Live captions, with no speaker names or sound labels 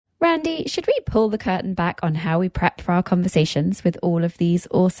Andy, should we pull the curtain back on how we prep for our conversations with all of these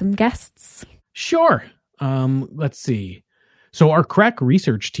awesome guests? Sure. Let's see. So our crack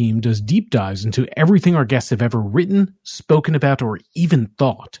research team does deep dives into everything our guests have ever written, spoken about, or even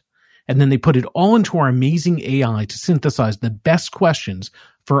thought. And then they put it all into our amazing AI to synthesize the best questions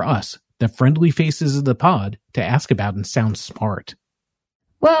for us, the friendly faces of the pod, to ask about and sound smart.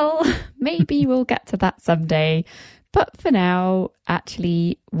 Well, maybe we'll get to that someday. But for now,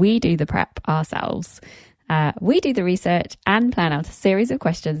 actually, we do the prep ourselves. We do the research and plan out a series of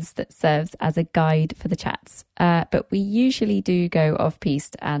questions that serves as a guide for the chats. But we usually do go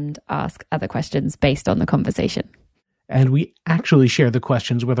off-piste and ask other questions based on the conversation. And we actually share the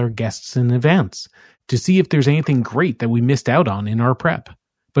questions with our guests in advance to see if there's anything great that we missed out on in our prep.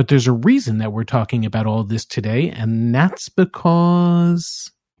 But there's a reason that we're talking about all this today, and that's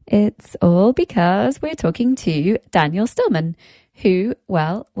because... It's all because we're talking to Daniel Stillman, who,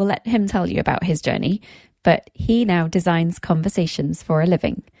 well, we'll let him tell you about his journey, but he now designs conversations for a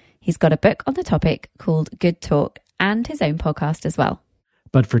living. He's got a book on the topic called Good Talk and his own podcast as well.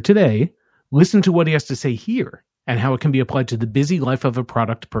 But for today, listen to what he has to say here and how it can be applied to the busy life of a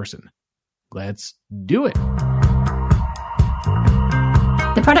product person. Let's do it.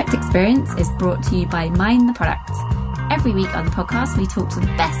 The Product Experience is brought to you by Mind the Product. Every week on the podcast, we talk to the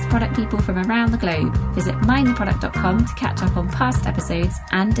best product people from around the globe. Visit mindtheproduct.com to catch up on past episodes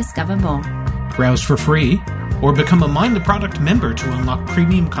and discover more. Browse for free or become a Mind the Product member to unlock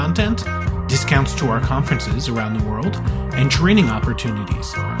premium content, discounts to our conferences around the world, and training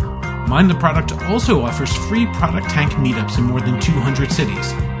opportunities. Mind the Product also offers free Product Tank meetups in more than 200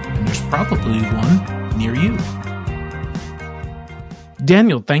 cities, and there's probably one near you.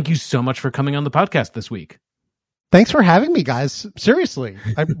 Daniel, thank you so much for coming on the podcast this week. Thanks for having me, guys. Seriously,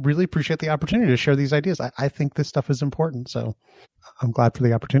 I really appreciate the opportunity to share these ideas. I think this stuff is important, so I'm glad for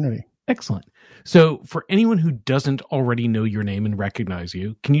the opportunity. Excellent. So for anyone who doesn't already know your name and recognize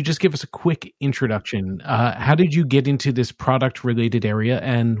you, can you just give us a quick introduction? How did you get into this product-related area,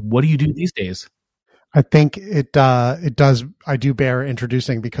 and what do you do these days? I think it does. I do bear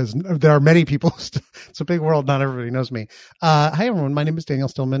introducing because there are many people. It's a big world. Not everybody knows me. Hi, everyone. My name is Daniel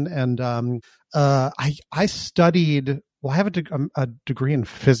Stillman, and I studied. Well, I have a degree in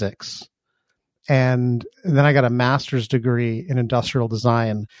physics, and then I got a master's degree in industrial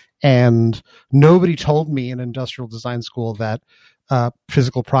design. And nobody told me in industrial design school that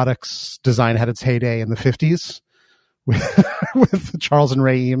physical products design had its heyday in the 50s with Charles and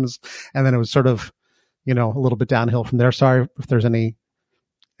Ray Eames, and then it was sort of, a little bit downhill from there. Sorry if there's any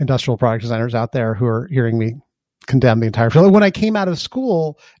industrial product designers out there who are hearing me condemn the entire field. When I came out of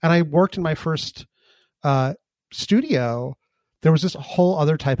school and I worked in my first studio, there was this whole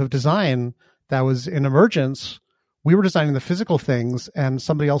other type of design that was in emergence. We were designing the physical things and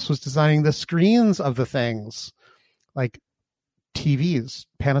somebody else was designing the screens of the things, like TVs.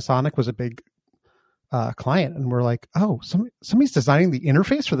 Panasonic was a big client, and we're like, oh, somebody's designing the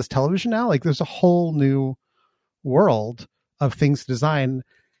interface for this television now. Like, there's a whole new world of things to design,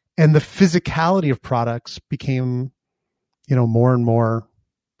 and the physicality of products became, more and more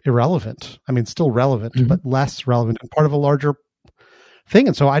irrelevant. I mean, still relevant, mm-hmm. but less relevant and part of a larger thing.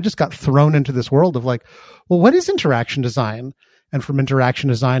 And so I just got thrown into this world of like, well, what is interaction design? And from interaction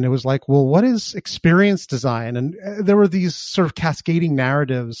design, it was like, well, what is experience design? And there were these sort of cascading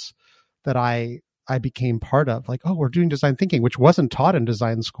narratives that I became part of, like, oh, we're doing design thinking, which wasn't taught in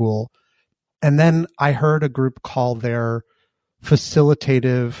design school. And then I heard a group call their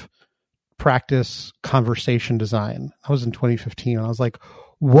facilitative practice conversation design. I was in 2015, and I was like,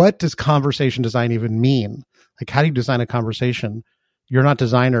 what does conversation design even mean? Like, how do you design a conversation? You're not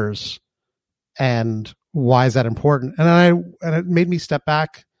designers. And why is that important? And it made me step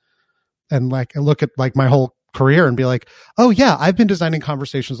back and like look at like my whole career and be like, oh yeah, I've been designing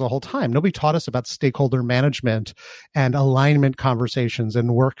conversations the whole time. Nobody taught us about stakeholder management and alignment conversations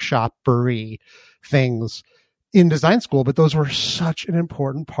and workshoppery things in design school, but those were such an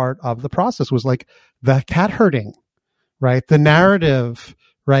important part of the process. Was like the cat herding, right? The narrative,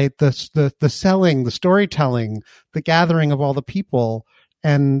 right? The selling, the storytelling, the gathering of all the people,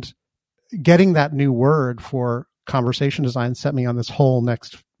 and getting that new word for conversation design set me on this whole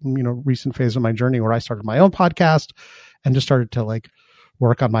next, recent phase of my journey where I started my own podcast and just started to like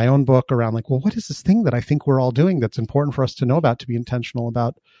work on my own book around like, well, what is this thing that I think we're all doing that's important for us to know about, to be intentional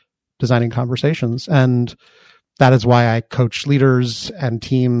about designing conversations? And that is why I coach leaders and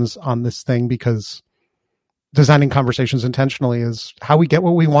teams on this thing, because designing conversations intentionally is how we get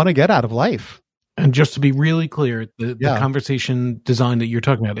what we want to get out of life. And just to be really clear, the conversation design that you're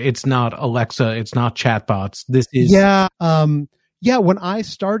talking about, it's not Alexa, it's not chatbots. This is... Yeah. yeah, when I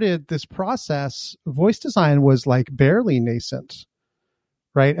started this process, voice design was like barely nascent,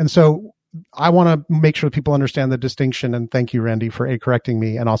 right? And so I want to make sure people understand the distinction. And thank you, Randy, for correcting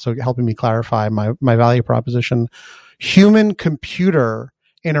me and also helping me clarify my value proposition. Human computer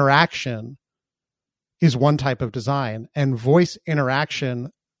interaction is one type of design, and voice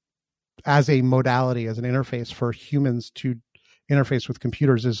interaction as a modality, as an interface for humans to interface with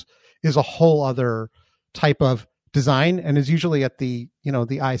computers is a whole other type of design, and is usually at the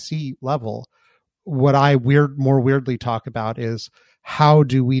the IC level. What I more weirdly talk about is how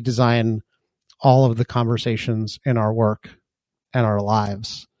do we design all of the conversations in our work and our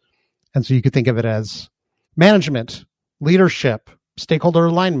lives. And so you could think of it as management, leadership, stakeholder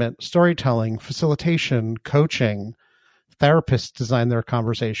alignment, storytelling, facilitation, coaching. Therapists design their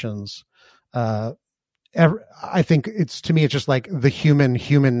conversations. I think it's just like the human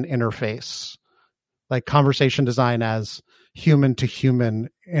interface, like conversation design as human to human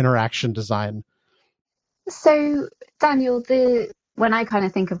interaction design. So, Daniel, when I kind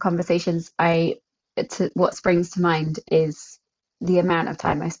of think of conversations, what springs to mind is the amount of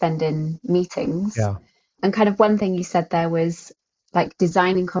time I spend in meetings. Yeah. And kind of one thing you said there was like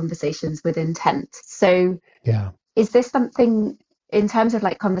designing conversations with intent. So, Yeah. is this something in terms of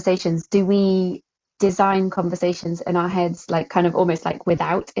like conversations, do we design conversations in our heads like kind of almost like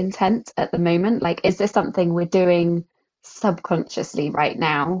without intent at the moment? Like, is this something we're doing subconsciously right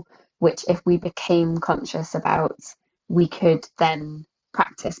now, which if we became conscious about, we could then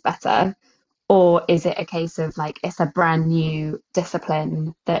practice better? Or is it a case of like it's a brand new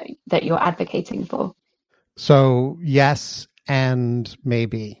discipline that you're advocating for? So yes, and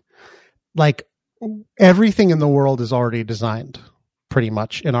maybe. Like everything in the world is already designed pretty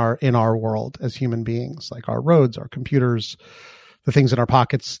much in our world as human beings, like our roads, our computers, the things in our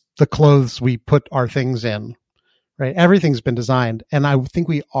pockets, the clothes we put our things in, right? Everything's been designed. And I think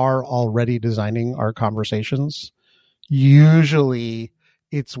we are already designing our conversations. Usually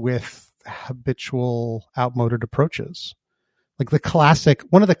it's with habitual, outmoded approaches. Like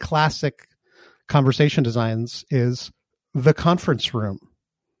one of the classic conversation designs is the conference room,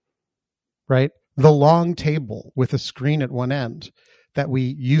 right? The long table with a screen at one end that we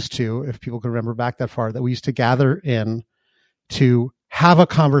used to, if people can remember back that far, that we used to gather in to have a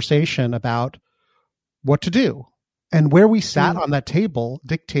conversation about what to do. And where we sat on that table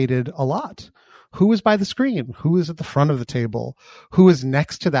dictated a lot. Who was by the screen? Who was at the front of the table? Who was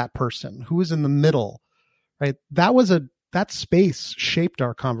next to that person? Who was in the middle? Right? That space shaped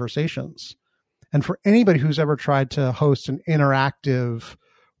our conversations. And for anybody who's ever tried to host an interactive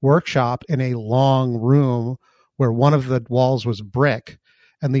workshop in a long room where one of the walls was brick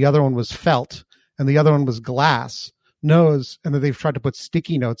and the other one was felt and the other one was glass knows, and that they've tried to put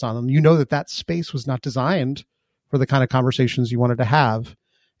sticky notes on them, that space was not designed for the kind of conversations you wanted to have.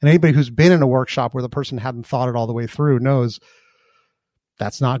 And anybody who's been in a workshop where the person hadn't thought it all the way through knows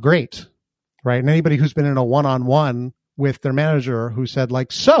that's not great, right? And anybody who's been in a one-on-one with their manager who said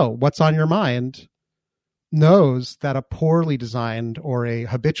like, so what's on your mind, knows that a poorly designed or a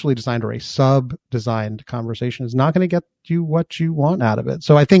habitually designed or a sub-designed conversation is not going to get you what you want out of it.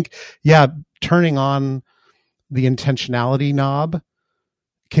 So I think, yeah, turning on the intentionality knob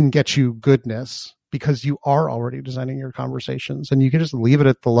can get you goodness because you are already designing your conversations, and you can just leave it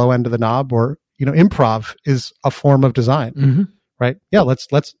at the low end of the knob. Or, improv is a form of design, right? Yeah. Let's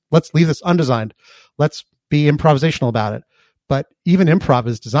leave this undesigned. Let's be improvisational about it. But even improv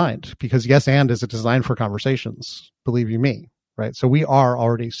is designed because yes, and is it designed for conversations? Believe you me, right? So we are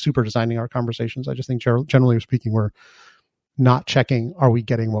already super designing our conversations. I just think generally speaking, we're not checking, are we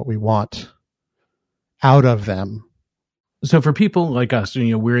getting what we want out of them? So for people like us,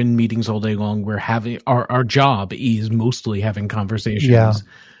 we're in meetings all day long. We're having our job is mostly having conversations. Yeah.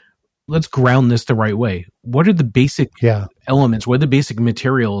 Let's ground this the right way. What are the basic elements? What are the basic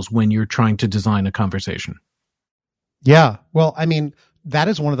materials when you're trying to design a conversation? Yeah. Well, I mean, that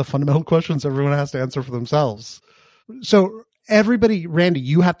is one of the fundamental questions everyone has to answer for themselves. So everybody, Randy,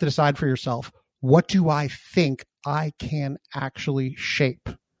 you have to decide for yourself, what do I think I can actually shape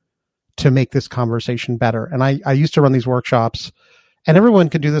to make this conversation better? And I used to run these workshops, and everyone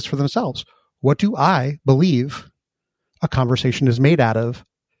can do this for themselves. What do I believe a conversation is made out of?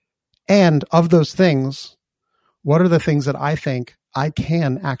 And of those things, what are the things that I think I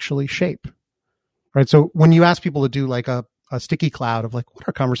can actually shape? Right. So when you ask people to do like a sticky cloud of like, what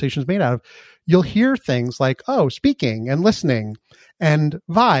are conversations made out of? You'll hear things like, oh, speaking and listening and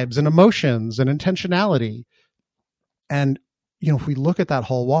vibes and emotions and intentionality. And, if we look at that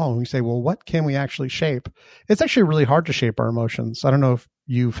whole wall and we say, well, what can we actually shape? It's actually really hard to shape our emotions. I don't know if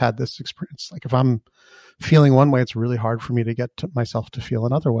you've had this experience. Like if I'm feeling one way, it's really hard for me to get myself to feel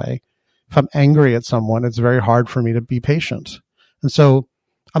another way. If I'm angry at someone, it's very hard for me to be patient. And so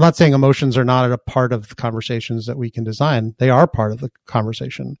I'm not saying emotions are not a part of the conversations that we can design. They are part of the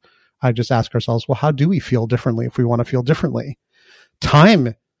conversation. I just ask ourselves, well, how do we feel differently if we want to feel differently?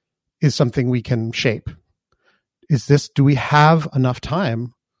 Time is something we can shape. Do we have enough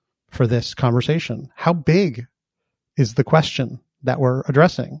time for this conversation? How big is the question that we're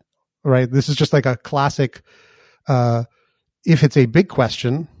addressing, right? This is just like a classic, if it's a big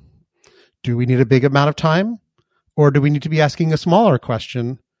question, do we need a big amount of time? Or do we need to be asking a smaller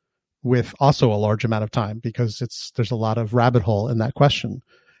question with also a large amount of time? Because there's a lot of rabbit hole in that question.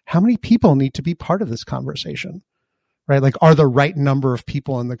 How many people need to be part of this conversation, right? Like, are the right number of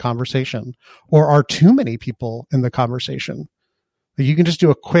people in the conversation, or are too many people in the conversation? You can just do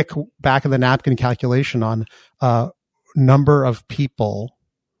a quick back of the napkin calculation on number of people,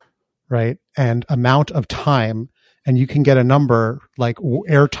 right? And amount of time. And you can get a number like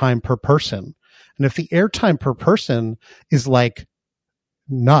airtime per person. And if the airtime per person is like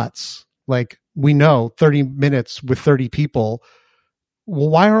nuts, like we know 30 minutes with 30 people, well,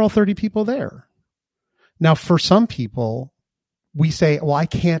 why are all 30 people there? Now, for some people, we say, well, I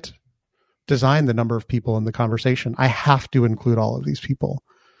can't design the number of people in the conversation. I have to include all of these people.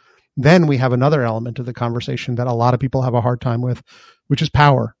 Then we have another element of the conversation that a lot of people have a hard time with, which is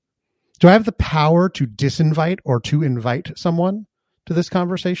power. Do I have the power to disinvite or to invite someone to this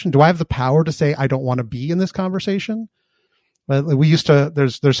conversation? Do I have the power to say, I don't want to be in this conversation? We used to,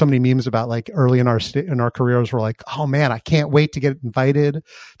 there's so many memes about like early in our careers, we're like, oh man, I can't wait to get invited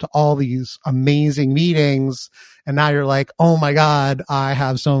to all these amazing meetings. And now you're like, oh my God, I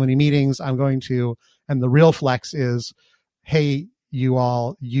have so many meetings. And the real flex is, hey,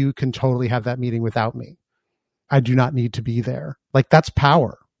 you can totally have that meeting without me. I do not need to be there. Like, that's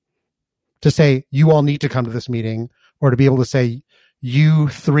power. To say, you all need to come to this meeting, or to be able to say, you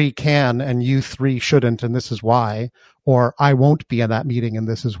three can and you three shouldn't, and this is why, or I won't be in that meeting and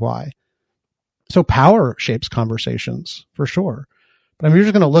this is why. So power shapes conversations for sure. But I mean, you're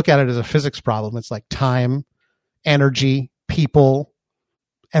just going to look at it as a physics problem. It's like time, energy, people,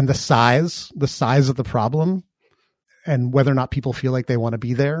 and the size of the problem, and whether or not people feel like they want to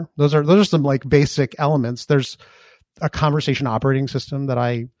be there. Those are some like basic elements. There's a conversation operating system that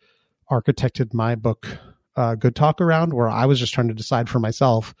I architected my book Good Talk around, where I was just trying to decide for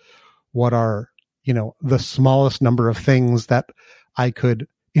myself what are, the smallest number of things that I could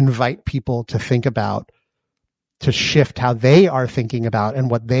invite people to think about, to shift how they are thinking about and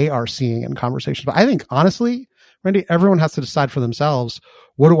what they are seeing in conversations. But I think, honestly, Randy, everyone has to decide for themselves,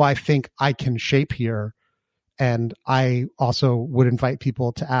 what do I think I can shape here? And I also would invite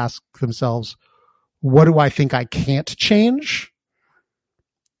people to ask themselves, what do I think I can't change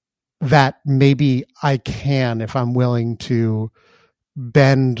that maybe I can if I'm willing to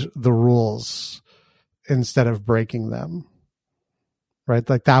bend the rules instead of breaking them, right?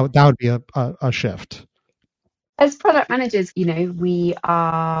 Like that would be a shift. As product managers, we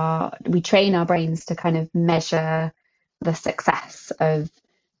train our brains to kind of measure the success of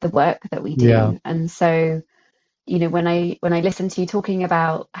the work that we do. Yeah. And so, when I listen to you talking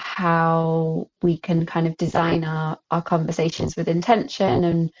about how we can kind of design our conversations with intention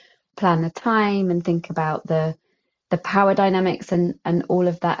and plan the time and think about the power dynamics and all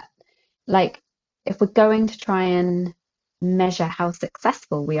of that, like, if we're going to try and measure how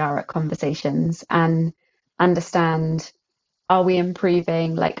successful we are at conversations and understand, are we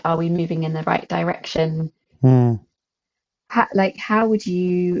improving, like, are we moving in the right direction? How would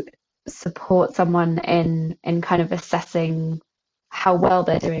you support someone in kind of assessing how well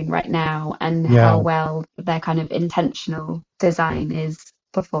they're doing right now and how well their kind of intentional design is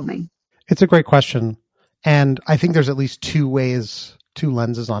performing? It's a great question. And I think there's at least two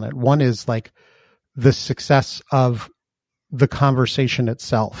lenses on it. One is like the success of the conversation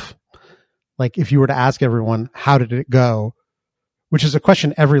itself. Like, if you were to ask everyone, how did it go? Which is a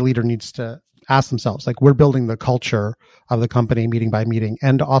question every leader needs to ask themselves. Like, we're building the culture of the company meeting by meeting,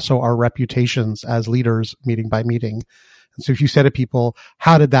 and also our reputations as leaders meeting by meeting. And so if you say to people,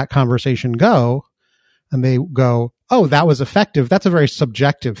 how did that conversation go? And they go, oh, that was effective. That's a very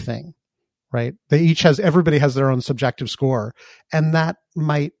subjective thing, right? Everybody has their own subjective score. And that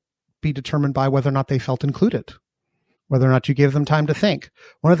might be determined by whether or not they felt included, whether or not you gave them time to think.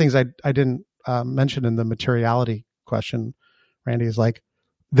 One of the things I didn't mention in the materiality question, Randy, is like,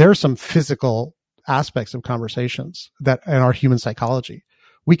 there are some physical aspects of conversations that in our human psychology,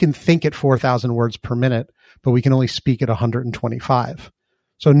 we can think at 4,000 words per minute, but we can only speak at 125.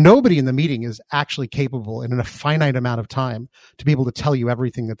 So nobody in the meeting is actually capable in a finite amount of time to be able to tell you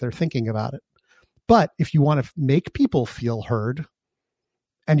everything that they're thinking about it. But if you want to make people feel heard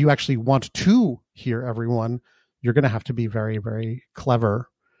and you actually want to hear everyone, you're going to have to be very, very clever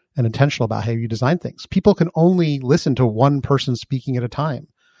and intentional about how you design things. People can only listen to one person speaking at a time.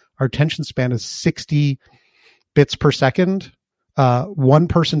 Our attention span is 60 bits per second. One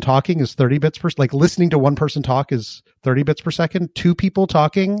person talking is 30 bits per, like listening to one person talk is 30 bits per second. Two people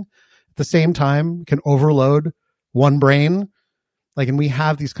talking at the same time can overload one brain. Like, and we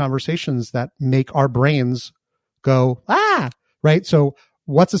have these conversations that make our brains go, right? So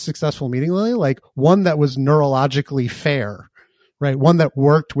what's a successful meeting, Lily? Like one that was neurologically fair, right? One that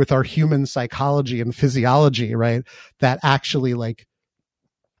worked with our human psychology and physiology, right? That actually like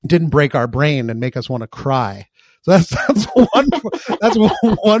didn't break our brain and make us want to cry. So that's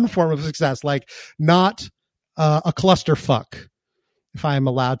one form of success, like not a clusterfuck, if I'm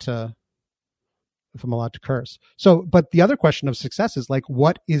allowed to curse. So, but the other question of success is like,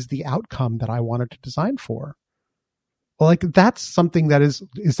 what is the outcome that I wanted to design for? Well, like that's something that is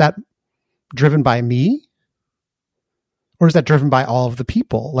that driven by me? Or is that driven by all of the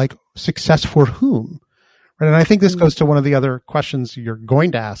people? Like success for whom? Right. And I think this goes to one of the other questions you're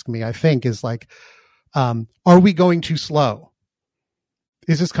going to ask me, I think, is like, are we going too slow?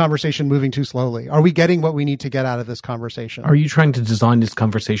 Is this conversation moving too slowly? Are we getting what we need to get out of this conversation? Are you trying to design this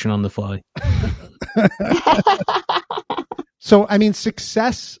conversation on the fly? So, I mean,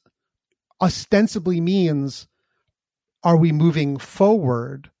 success ostensibly means, are we moving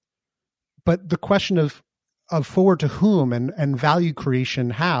forward? But the question of forward to whom and value creation,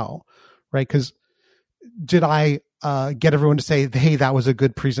 how, right? Because did I get everyone to say, hey, that was a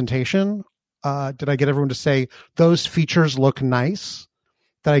good presentation? Did I get everyone to say, those features look nice?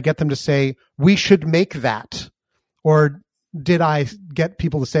 Did I get them to say, we should make that? Or did I get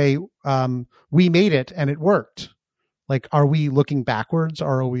people to say, we made it and it worked? Like, are we looking backwards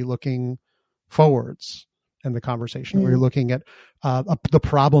or are we looking forwards in the conversation? Are we looking at the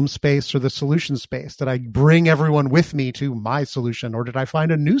problem space or the solution space? Did I bring everyone with me to my solution, or did I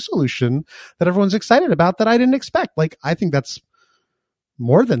find a new solution that everyone's excited about that I didn't expect? Like, I think that's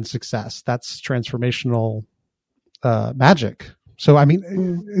more than success. That's transformational magic. So, I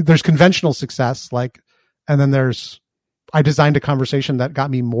mean, there's conventional success, like, and then I designed a conversation that got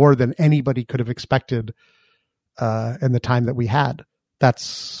me more than anybody could have expected in the time that we had.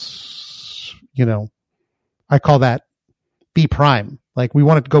 That's, I call that B prime. Like, we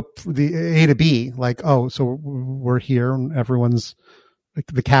wanted to go the A to B, like, oh, so we're here and everyone's, like,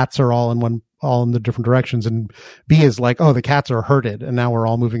 the cats are all in the different directions, and B is like, oh, the cats are herded and now we're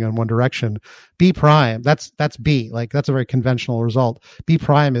all moving in one direction. B prime, that's B. Like, that's a very conventional result. B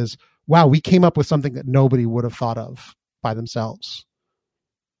prime is, wow, we came up with something that nobody would have thought of by themselves.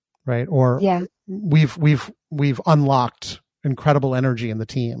 Right? Or we've unlocked incredible energy in the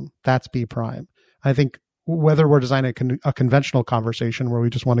team. That's B prime. I think whether we're designing a conventional conversation where we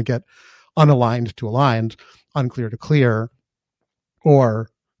just want to get unaligned to aligned, unclear to clear, or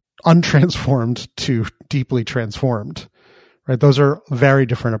untransformed to deeply transformed, right? Those are very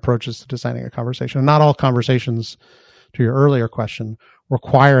different approaches to designing a conversation. And not all conversations, to your earlier question,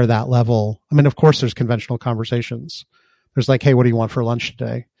 require that level. I mean, of course, there's conventional conversations. There's like, hey, what do you want for lunch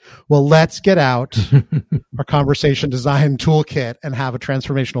today? Well, let's get out our conversation design toolkit and have a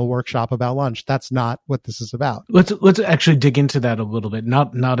transformational workshop about lunch. That's not what this is about. Let's actually dig into that a little bit.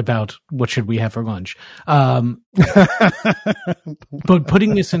 Not about what should we have for lunch. But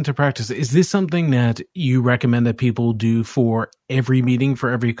putting this into practice, is this something that you recommend that people do for every meeting,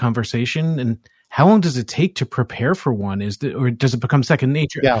 for every conversation? And how long does it take to prepare for one? Or does it become second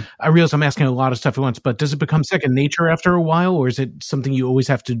nature? Yeah. I realize I'm asking a lot of stuff at once, but does it become second nature after a while, or is it something you always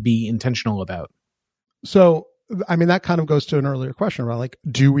have to be intentional about? So, I mean, that kind of goes to an earlier question around, like,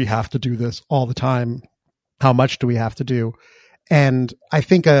 do we have to do this all the time? How much do we have to do? And I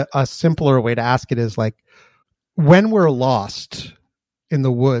think a simpler way to ask it is like, when we're lost in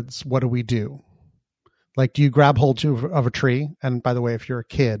the woods, what do we do? Like, do you grab hold of a tree? And by the way, if you're a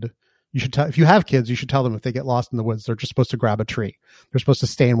kid, if you have kids, you should tell them if they get lost in the woods, they're just supposed to grab a tree. They're supposed to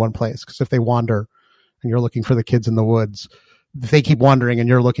stay in one place, because if they wander and you're looking for the kids in the woods, if they keep wandering and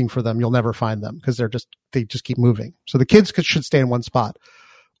you're looking for them, you'll never find them, because they just keep moving. So the kids should stay in one spot.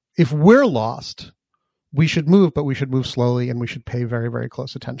 If we're lost, we should move, but we should move slowly, and we should pay very, very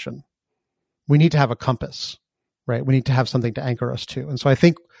close attention. We need to have a compass, right? We need to have something to anchor us to. And so I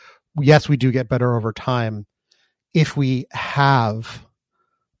think, yes, we do get better over time if we have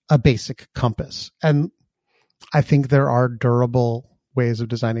a basic compass. And I think there are durable ways of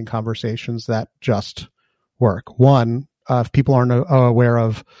designing conversations that just work. One, if people aren't aware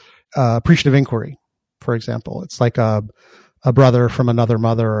of appreciative inquiry, for example, it's like a a brother from another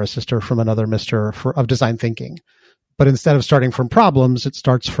mother or a sister from another mister of design thinking. But instead of starting from problems, it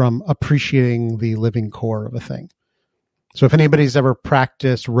starts from appreciating the living core of a thing. So if anybody's ever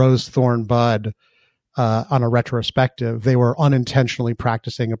practiced rose, thorn, bud on a retrospective, they were unintentionally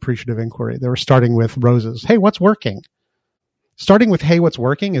practicing appreciative inquiry. They were starting with roses. Hey, what's working? Starting with, hey, what's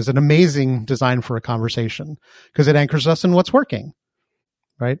working is an amazing design for a conversation because it anchors us in what's working,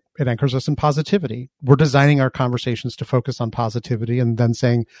 right? It anchors us in positivity. We're designing our conversations to focus on positivity and then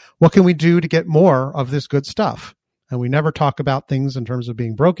saying, what can we do to get more of this good stuff? And we never talk about things in terms of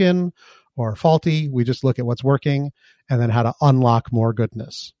being broken or faulty. We just look at what's working and then how to unlock more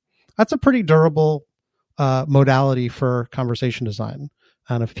goodness. That's a pretty durable modality for conversation design.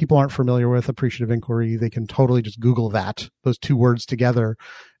 And if people aren't familiar with appreciative inquiry, they can totally just Google those two words together,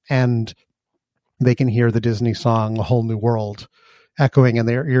 and they can hear the Disney song, A Whole New World, echoing in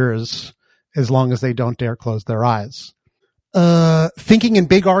their ears as long as they don't dare close their eyes. Thinking in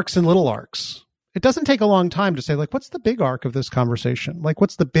big arcs and little arcs. It doesn't take a long time to say, like, what's the big arc of this conversation? Like,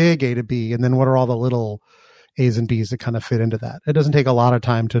 what's the big A to B? And then what are all the little A's and B's that kind of fit into that? It doesn't take a lot of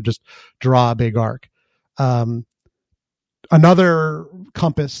time to just draw a big arc. Another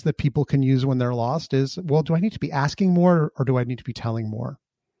compass that people can use when they're lost is, well, do I need to be asking more or do I need to be telling more?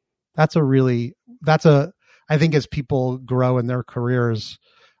 I think as people grow in their careers,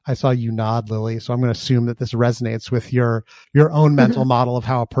 I saw you nod, Lily, so I'm going to assume that this resonates with your own mental model of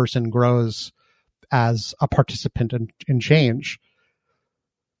how a person grows as a participant in change.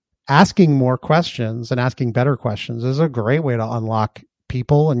 Asking more questions and asking better questions is a great way to unlock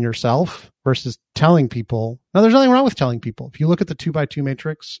people and yourself versus telling people. Now, there's nothing wrong with telling people. If you look at the 2x2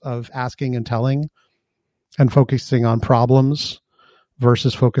 matrix of asking and telling and focusing on problems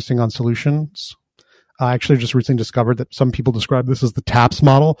versus focusing on solutions, I actually just recently discovered that some people describe this as the TAPS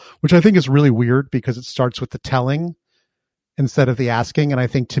model, which I think is really weird because it starts with the telling instead of the asking. And I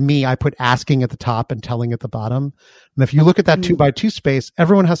think, to me, I put asking at the top and telling at the bottom. And if you look at that 2x2 space,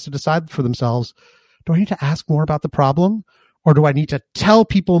 everyone has to decide for themselves, do I need to ask more about the problem or do I need to tell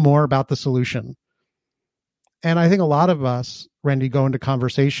people more about the solution? And I think a lot of us, Randy, go into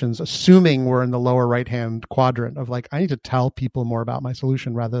conversations assuming we're in the lower right-hand quadrant of like, I need to tell people more about my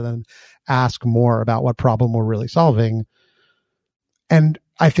solution rather than ask more about what problem we're really solving. And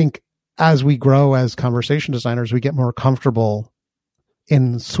I think as we grow as conversation designers, we get more comfortable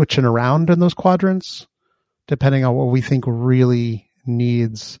in switching around in those quadrants, depending on what we think really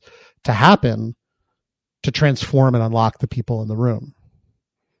needs to happen to transform and unlock the people in the room.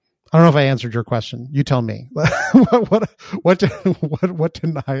 I don't know if I answered your question. You tell me. what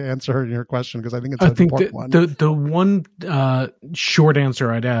didn't I answer in your question? Because I think it's an important one. The one short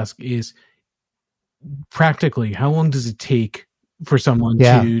answer I'd ask is, practically, how long does it take for someone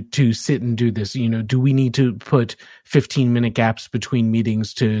to sit and do this? You know, do we need to put 15-minute gaps between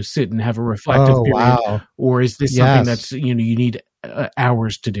meetings to sit and have a reflective period? Wow. Or is this something that's, you need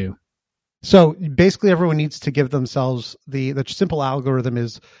hours to do? So basically everyone needs to give themselves the simple algorithm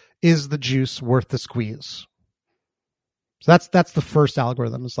is the juice worth the squeeze? So that's the first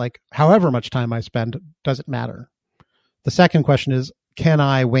algorithm. It's like, however much time I spend, doesn't matter. The second question is, can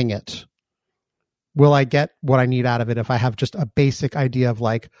I wing it? Will I get what I need out of it if I have just a basic idea of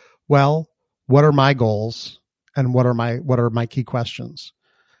like, well, what are my goals and what are my key questions?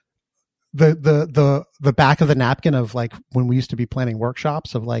 The back of the napkin of like when we used to be planning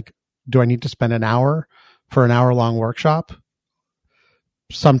workshops of like, do I need to spend an hour for an hour-long workshop?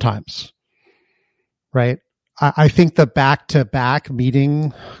 Sometimes, right? I think the back-to-back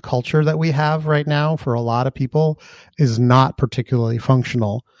meeting culture that we have right now for a lot of people is not particularly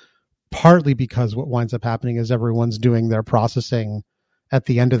functional, partly because what winds up happening is everyone's doing their processing at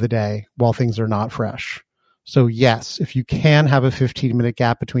the end of the day while things are not fresh. So yes, if you can have a 15-minute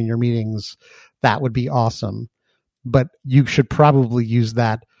gap between your meetings, that would be awesome. But you should probably use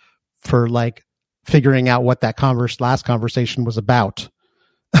that for like figuring out what that last conversation was about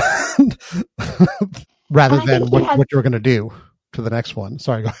rather than what you're going to do to the next one.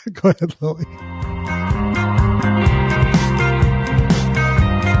 Sorry, go ahead, Lily.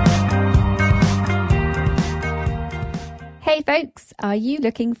 Hey folks, are you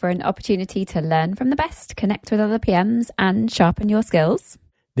looking for an opportunity to learn from the best, connect with other PMs, and sharpen your skills?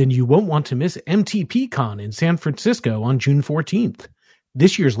 Then you won't want to miss MTPCon in San Francisco on June 14th.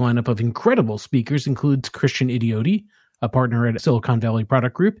 This year's lineup of incredible speakers includes Christian Idioti, a partner at Silicon Valley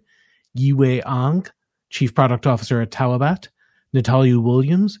Product Group, Yiwei Ang, Chief Product Officer at Talabat, Natalia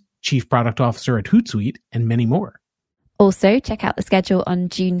Williams, Chief Product Officer at Hootsuite, and many more. Also, check out the schedule on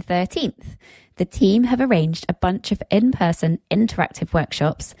June 13th. The team have arranged a bunch of in-person interactive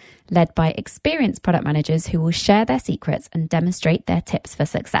workshops led by experienced product managers who will share their secrets and demonstrate their tips for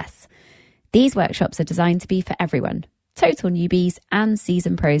success. These workshops are designed to be for everyone, total newbies and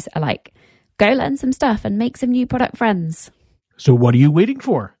seasoned pros alike. Go learn some stuff and make some new product friends. So what are you waiting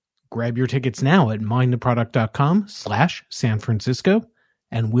for? Grab your tickets now at mindtheproduct.com/San Francisco,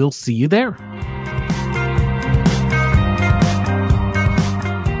 and we'll see you there.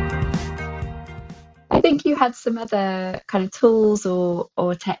 I think you had some other kind of tools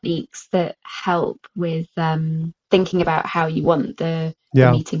or techniques that help with thinking about how you want the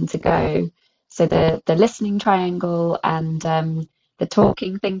meeting to go. So the listening triangle and the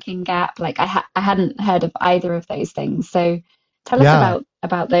talking thinking gap. Like I hadn't heard of either of those things. So tell us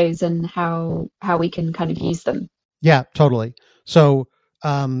about those and how we can kind of use them. Yeah, totally. So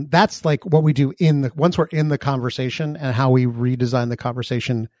that's like what we do once we're in the conversation and how we redesign the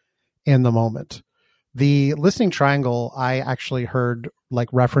conversation in the moment. The listening triangle, I actually heard like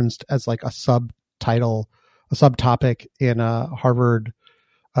referenced as like a subtopic in a Harvard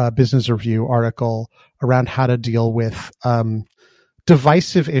Business Review article around how to deal with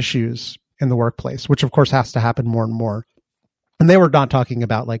divisive issues in the workplace, which of course has to happen more and more. And they were not talking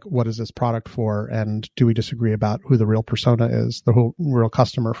about like, what is this product for? And do we disagree about who the real persona is, the whole real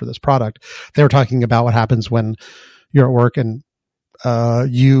customer for this product? They were talking about what happens when you're at work and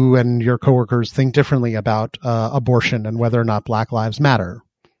you and your coworkers think differently about abortion and whether or not Black Lives Matter,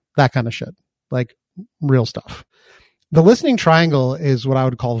 that kind of shit, like real stuff. The listening triangle is what I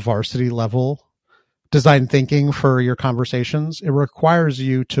would call varsity level design thinking for your conversations. It requires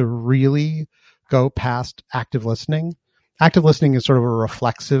you to really go past active listening. Active listening is sort of a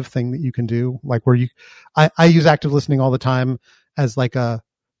reflexive thing that you can do, like where I use active listening all the time as like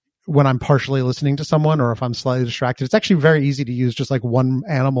when I'm partially listening to someone or if I'm slightly distracted. It's actually very easy to use just like one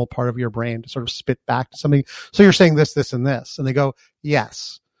animal part of your brain to sort of spit back to something. So you're saying this, this, and this. And they go,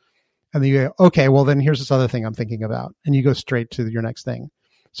 yes. And then you go, okay, well then here's this other thing I'm thinking about. And you go straight to your next thing.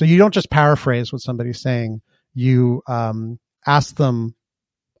 So you don't just paraphrase what somebody's saying. You ask them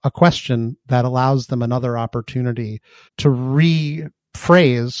a question that allows them another opportunity to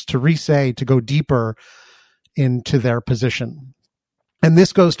rephrase, to re-say, to go deeper into their position. And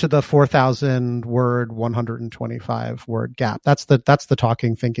this goes to the 4,000 word, 125 word gap. That's the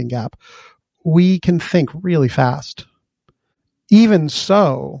talking, thinking gap. We can think really fast. Even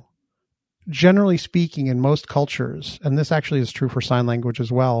so, generally speaking, in most cultures, and this actually is true for sign language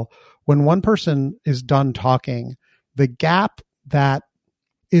as well, when one person is done talking, the gap that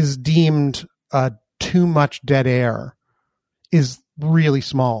is deemed too much dead air is really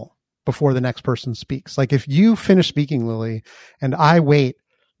small before the next person speaks. Like if you finish speaking, Lily, and I wait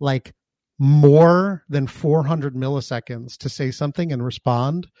like more than 400 milliseconds to say something and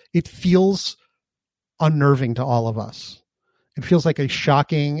respond, it feels unnerving to all of us. It feels like a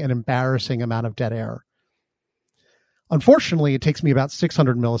shocking and embarrassing amount of dead air. Unfortunately, it takes me about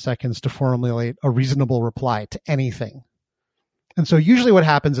 600 milliseconds to formulate a reasonable reply to anything. And so usually what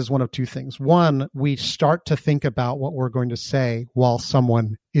happens is one of two things. One, we start to think about what we're going to say while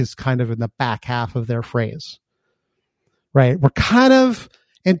someone is kind of in the back half of their phrase, right? We're kind of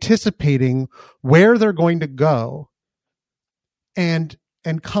anticipating where they're going to go and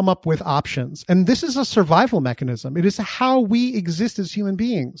come up with options. And this is a survival mechanism. It is how we exist as human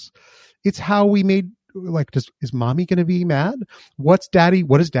beings. It's how we made, like, is mommy going to be mad? What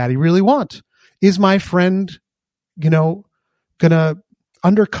does daddy really want? Is my friend, gonna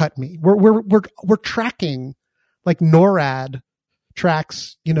undercut me? We're tracking like NORAD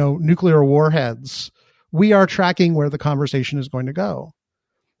tracks, nuclear warheads. We are tracking where the conversation is going to go.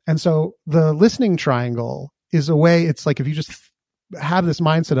 And so the listening triangle is a way, it's like if you just have this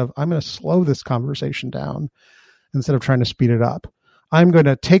mindset of, I'm going to slow this conversation down instead of trying to speed it up. I'm going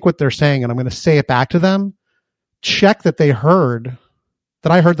to take what they're saying and I'm going to say it back to them, check that I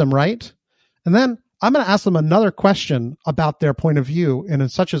heard them right. And then I'm going to ask them another question about their point of view in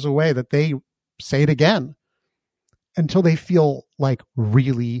such as a way that they say it again until they feel like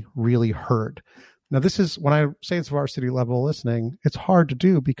really, really heard. Now, this is when I say it's varsity level listening, it's hard to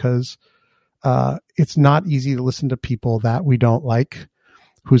do because it's not easy to listen to people that we don't like,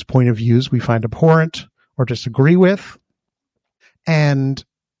 whose point of views we find abhorrent or disagree with. And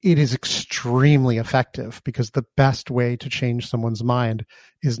it is extremely effective because the best way to change someone's mind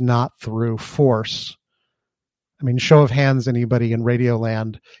is not through force. I mean, show of hands, anybody in Radio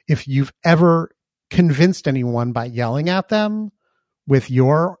Land, if you've ever convinced anyone by yelling at them with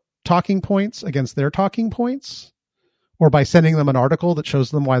your talking points against their talking points, or by sending them an article that shows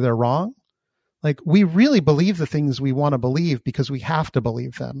them why they're wrong, Like, we really believe the things we want to believe because we have to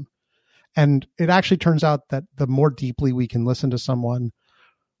believe them. And it actually turns out that the more deeply we can listen to someone,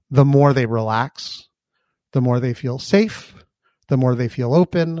 the more they relax, the more they feel safe, the more they feel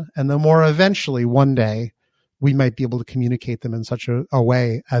open, and the more eventually one day we might be able to communicate them in such a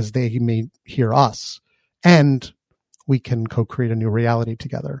way as they may hear us. And we can co-create a new reality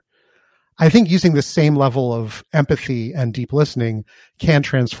together. I think using the same level of empathy and deep listening can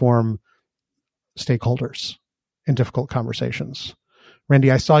transform stakeholders in difficult conversations. Randy,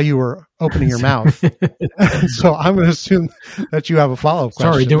 I saw you were opening your mouth, so I'm going to assume that you have a follow-up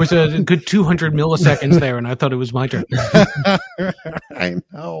question. Sorry, there was a good 200 milliseconds there, and I thought it was my turn. I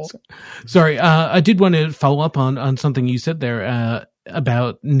know. Sorry, I did want to follow up on something you said there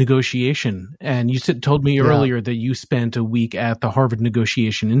about negotiation. And you told me earlier that you spent a week at the Harvard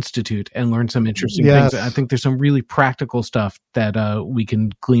Negotiation Institute and learned some interesting things. I think there's some really practical stuff that we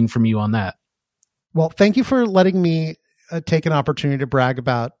can glean from you on that. Well, thank you for letting me take an opportunity to brag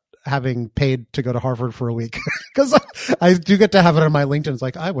about having paid to go to Harvard for a week, because I do get to have it on my LinkedIn. It's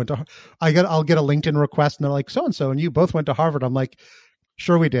like, I'll get a LinkedIn request and they're like, so-and-so, and you both went to Harvard. I'm like,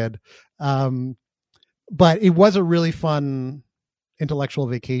 sure we did. But it was a really fun intellectual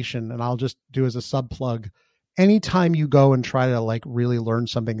vacation. And I'll just do as a sub plug, anytime you go and try to like really learn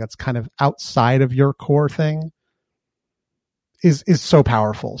something that's kind of outside of your core thing is so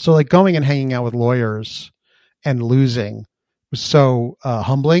powerful. So like going and hanging out with lawyers and losing was so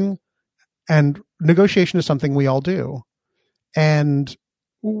humbling. And negotiation is something we all do. And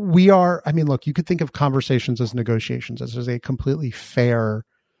look, you could think of conversations as negotiations, as a completely fair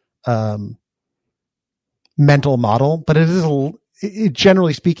mental model, but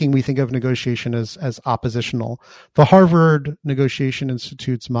generally speaking, we think of negotiation as oppositional. The Harvard Negotiation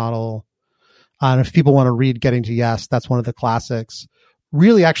Institute's model, and if people want to read Getting to Yes, that's one of the classics,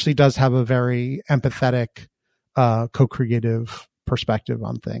 really actually does have a very empathetic, co-creative perspective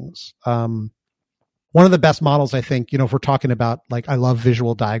on things. One of the best models, I think, if we're talking about, like, I love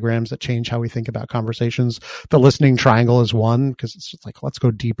visual diagrams that change how we think about conversations. The listening triangle is one, because it's like, let's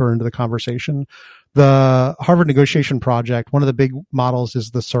go deeper into the conversation. The Harvard Negotiation Project, one of the big models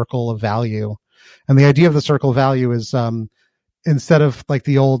is the circle of value. And the idea of the circle of value is, instead of like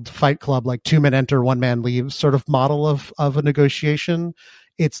the old Fight Club, like 2 men enter, 1 man leaves sort of model of a negotiation,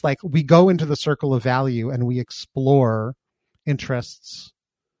 it's like we go into the circle of value and we explore interests,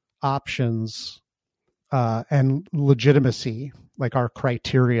 options, and legitimacy, like our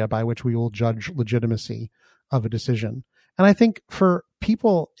criteria by which we will judge legitimacy of a decision. And I think for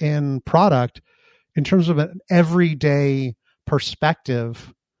people in product, in terms of an everyday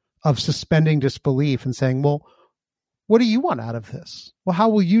perspective of suspending disbelief and saying, well, what do you want out of this? Well, how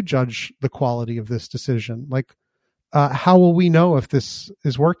will you judge the quality of this decision? Like, how will we know if this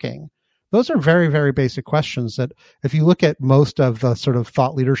is working? Those are very, very basic questions that if you look at most of the sort of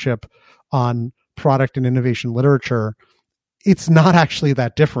thought leadership on product and innovation literature, it's not actually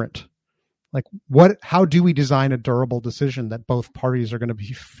that different. Like, how do we design a durable decision that both parties are going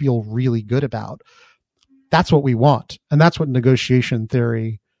to feel really good about? That's what we want. And that's what negotiation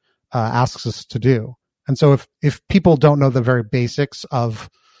theory asks us to do. And so if people don't know the very basics of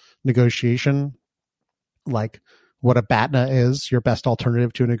negotiation, like what a BATNA is, your best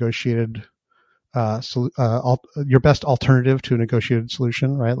alternative to a negotiated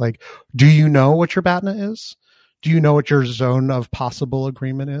solution, right? Like, do you know what your BATNA is? Do you know what your zone of possible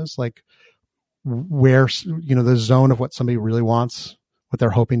agreement is? Like, where, the zone of what somebody really wants, what they're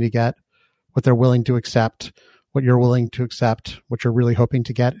hoping to get, what they're willing to accept, what you're willing to accept, what you're really hoping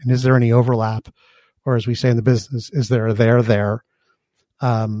to get. And is there any overlap? Or as we say in the business, is there a there?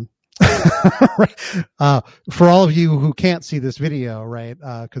 For all of you who can't see this video, right?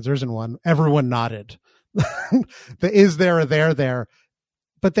 Because there isn't one, everyone nodded. Is there a there?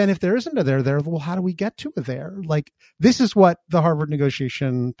 But then if there isn't a there, well, how do we get to a there? Like, this is what the Harvard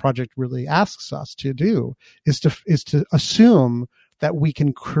Negotiation Project really asks us to do, is to assume that we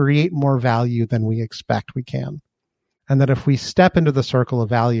can create more value than we expect we can. And that if we step into the circle of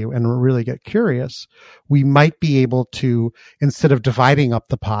value and really get curious, we might be able to, instead of dividing up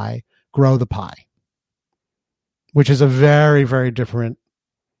the pie, grow the pie, which is a very, very different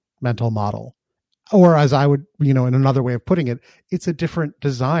mental model. Or as I would, in another way of putting it, it's a different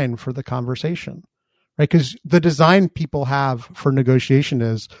design for the conversation, right? Because the design people have for negotiation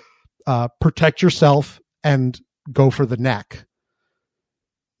is protect yourself and go for the neck,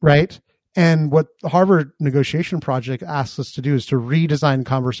 right? And what the Harvard Negotiation Project asks us to do is to redesign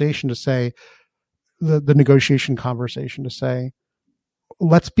conversation to say, the negotiation conversation to say,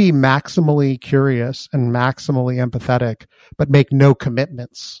 let's be maximally curious and maximally empathetic, but make no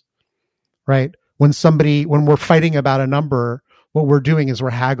commitments, right? when we're fighting about a number, what we're doing is we're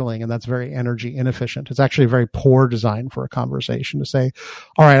haggling, and that's very energy inefficient. It's actually a very poor design for a conversation to say,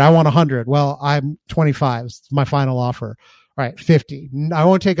 all right, I want 100. Well, I'm 25. It's my final offer. All right, 50. I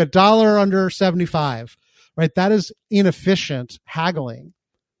won't take $1 under 75. Right? That is inefficient haggling.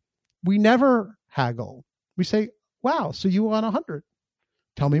 We never haggle. We say, wow, so you want 100.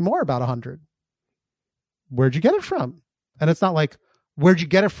 Tell me more about 100. Where'd you get it from? And it's not like, where'd you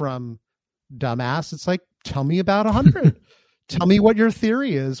get it from, dumbass? It's like, tell me about 100. Tell me what your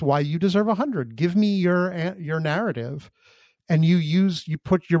theory is, why you deserve 100. Give me your narrative. And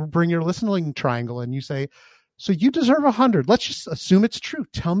bring your listening triangle and you say, so you deserve 100. Let's just assume it's true.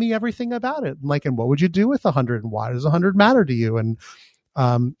 Tell me everything about it. And what would you do with 100? And why does 100 matter to you? And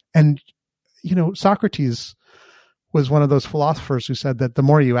Socrates was one of those philosophers who said that the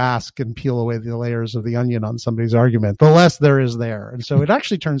more you ask and peel away the layers of the onion on somebody's argument, the less there is there. And so it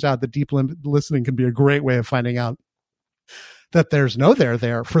actually turns out that deep listening can be a great way of finding out that there's no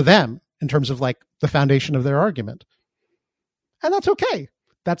there for them in terms of the foundation of their argument. And that's okay.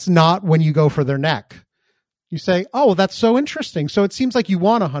 That's not when you go for their neck. You say, oh, that's so interesting. So it seems like you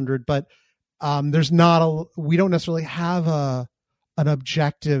want 100, but we don't necessarily have an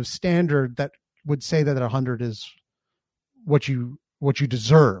objective standard that would say that 100 is what you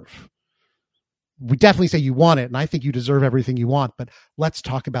deserve. We definitely say you want it, and I think you deserve everything you want, but let's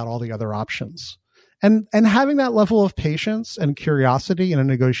talk about all the other options. And having that level of patience and curiosity in a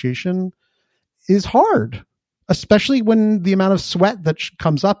negotiation is hard, especially when the amount of sweat that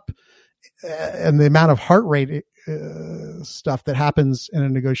comes up and the amount of heart rate stuff that happens in a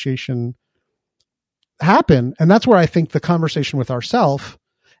negotiation happen. And that's where I think the conversation with ourselves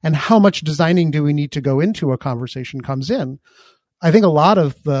and how much designing do we need to go into a conversation comes in. I think a lot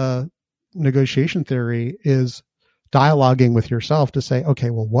of the negotiation theory is dialoguing with yourself to say, okay,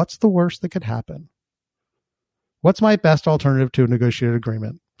 well, what's the worst that could happen? What's my best alternative to a negotiated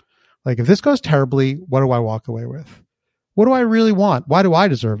agreement? If this goes terribly, what do I walk away with? What do I really want? Why do I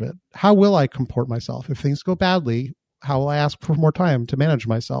deserve it? How will I comport myself? If things go badly, how will I ask for more time to manage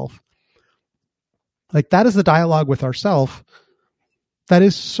myself? That is the dialogue with ourself that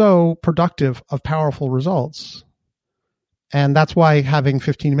is so productive of powerful results. And that's why having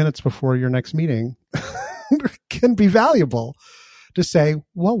 15 minutes before your next meeting can be valuable to say,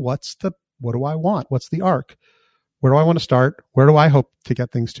 well, what do I want? What's the arc? Where do I want to start? Where do I hope to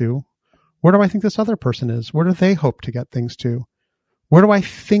get things to? Where do I think this other person is? Where do they hope to get things to? Where do I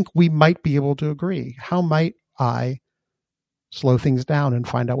think we might be able to agree? How might I slow things down and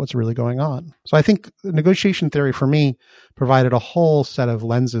find out what's really going on? So I think negotiation theory for me provided a whole set of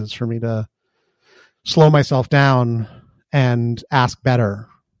lenses for me to slow myself down and ask better,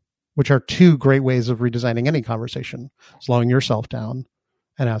 which are two great ways of redesigning any conversation: slowing yourself down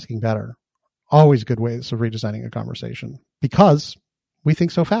and asking better. Always good ways of redesigning a conversation because we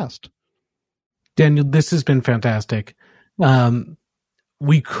think so fast. Daniel, this has been fantastic.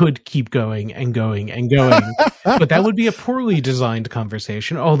 We could keep going and going and going, but that would be a poorly designed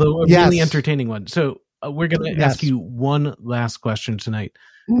conversation, although a really entertaining one. So we're going to ask you one last question tonight,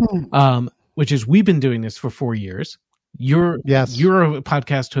 which is, we've been doing this for 4 years. You're a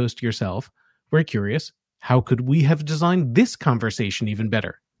podcast host yourself. We're curious, how could we have designed this conversation even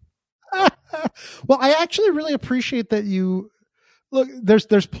better? Well, I actually really appreciate that you look. There's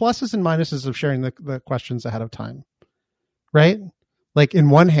pluses and minuses of sharing the questions ahead of time, right? In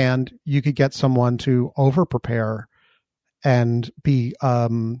one hand, you could get someone to over prepare and be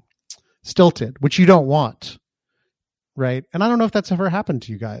stilted, which you don't want, right? And I don't know if that's ever happened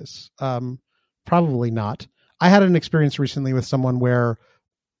to you guys. Probably not. I had an experience recently with someone where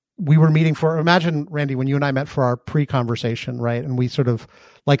we were meeting imagine, Randy, when you and I met for our pre-conversation, right? And we sort of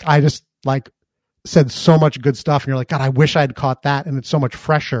I just said so much good stuff, and you're like, God, I wish I'd caught that, and it's so much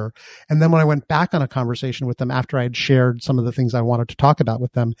fresher. And then when I went back on a conversation with them after I'd shared some of the things I wanted to talk about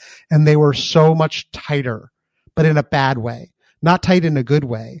with them, and they were so much tighter, but in a bad way, not tight in a good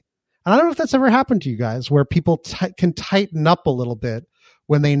way. And I don't know if that's ever happened to you guys, where people can tighten up a little bit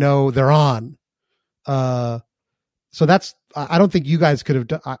when they know they're on. So I don't think you guys could have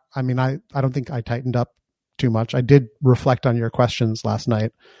I don't think I tightened up too much. I did reflect on your questions last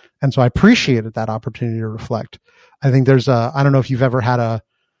night, and so I appreciated that opportunity to reflect. I think I don't know if you've ever had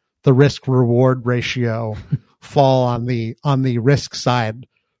the risk reward ratio fall on the risk side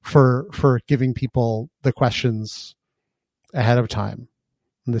for giving people the questions ahead of time.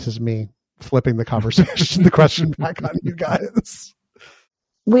 And this is me flipping the conversation, the question back on you guys.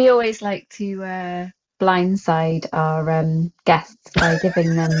 We always like to blindside our guests by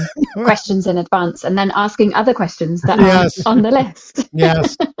giving them questions in advance and then asking other questions that aren't on the list.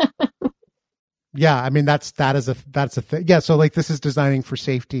 Yes. Yeah, I mean that's a thing. Yeah, so like this is designing for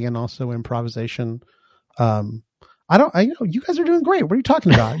safety and also improvisation. You guys are doing great. What are you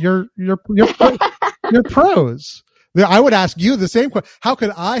talking about? You're pros. I would ask you the same question. How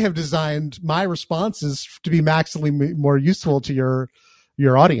could I have designed my responses to be maximally more useful to your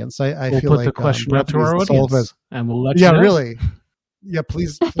audience? We'll feel put like the question out to our brevity is the soul of audience, it. and we'll let you know. Yeah, really. Yeah,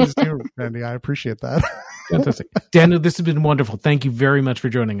 please do, Randy. I appreciate that. Fantastic. Daniel, this has been wonderful. Thank you very much for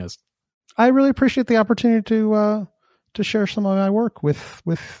joining us. I really appreciate the opportunity to share some of my work with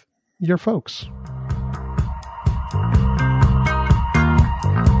your folks.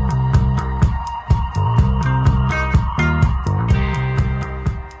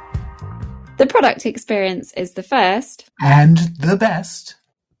 The Product Experience is the first and the best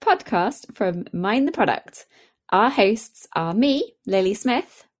podcast from Mind the Product. Our hosts are me, Lily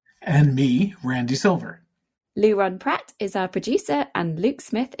Smith. And me, Randy Silver. Lou Ron Pratt is our producer and Luke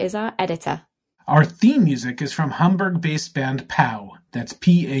Smith is our editor. Our theme music is from Hamburg-based band POW. That's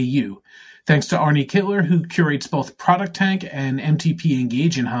P-A-U. Thanks to Arnie Kittler, who curates both Product Tank and MTP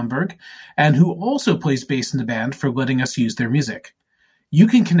Engage in Hamburg, and who also plays bass in the band, for letting us use their music. You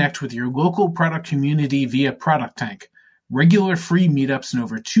can connect with your local product community via Product Tank, regular free meetups in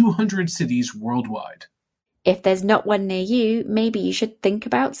over 200 cities worldwide. If there's not one near you, maybe you should think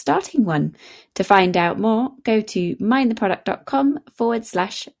about starting one. To find out more, go to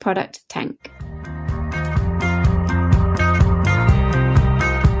mindtheproduct.com/product tank.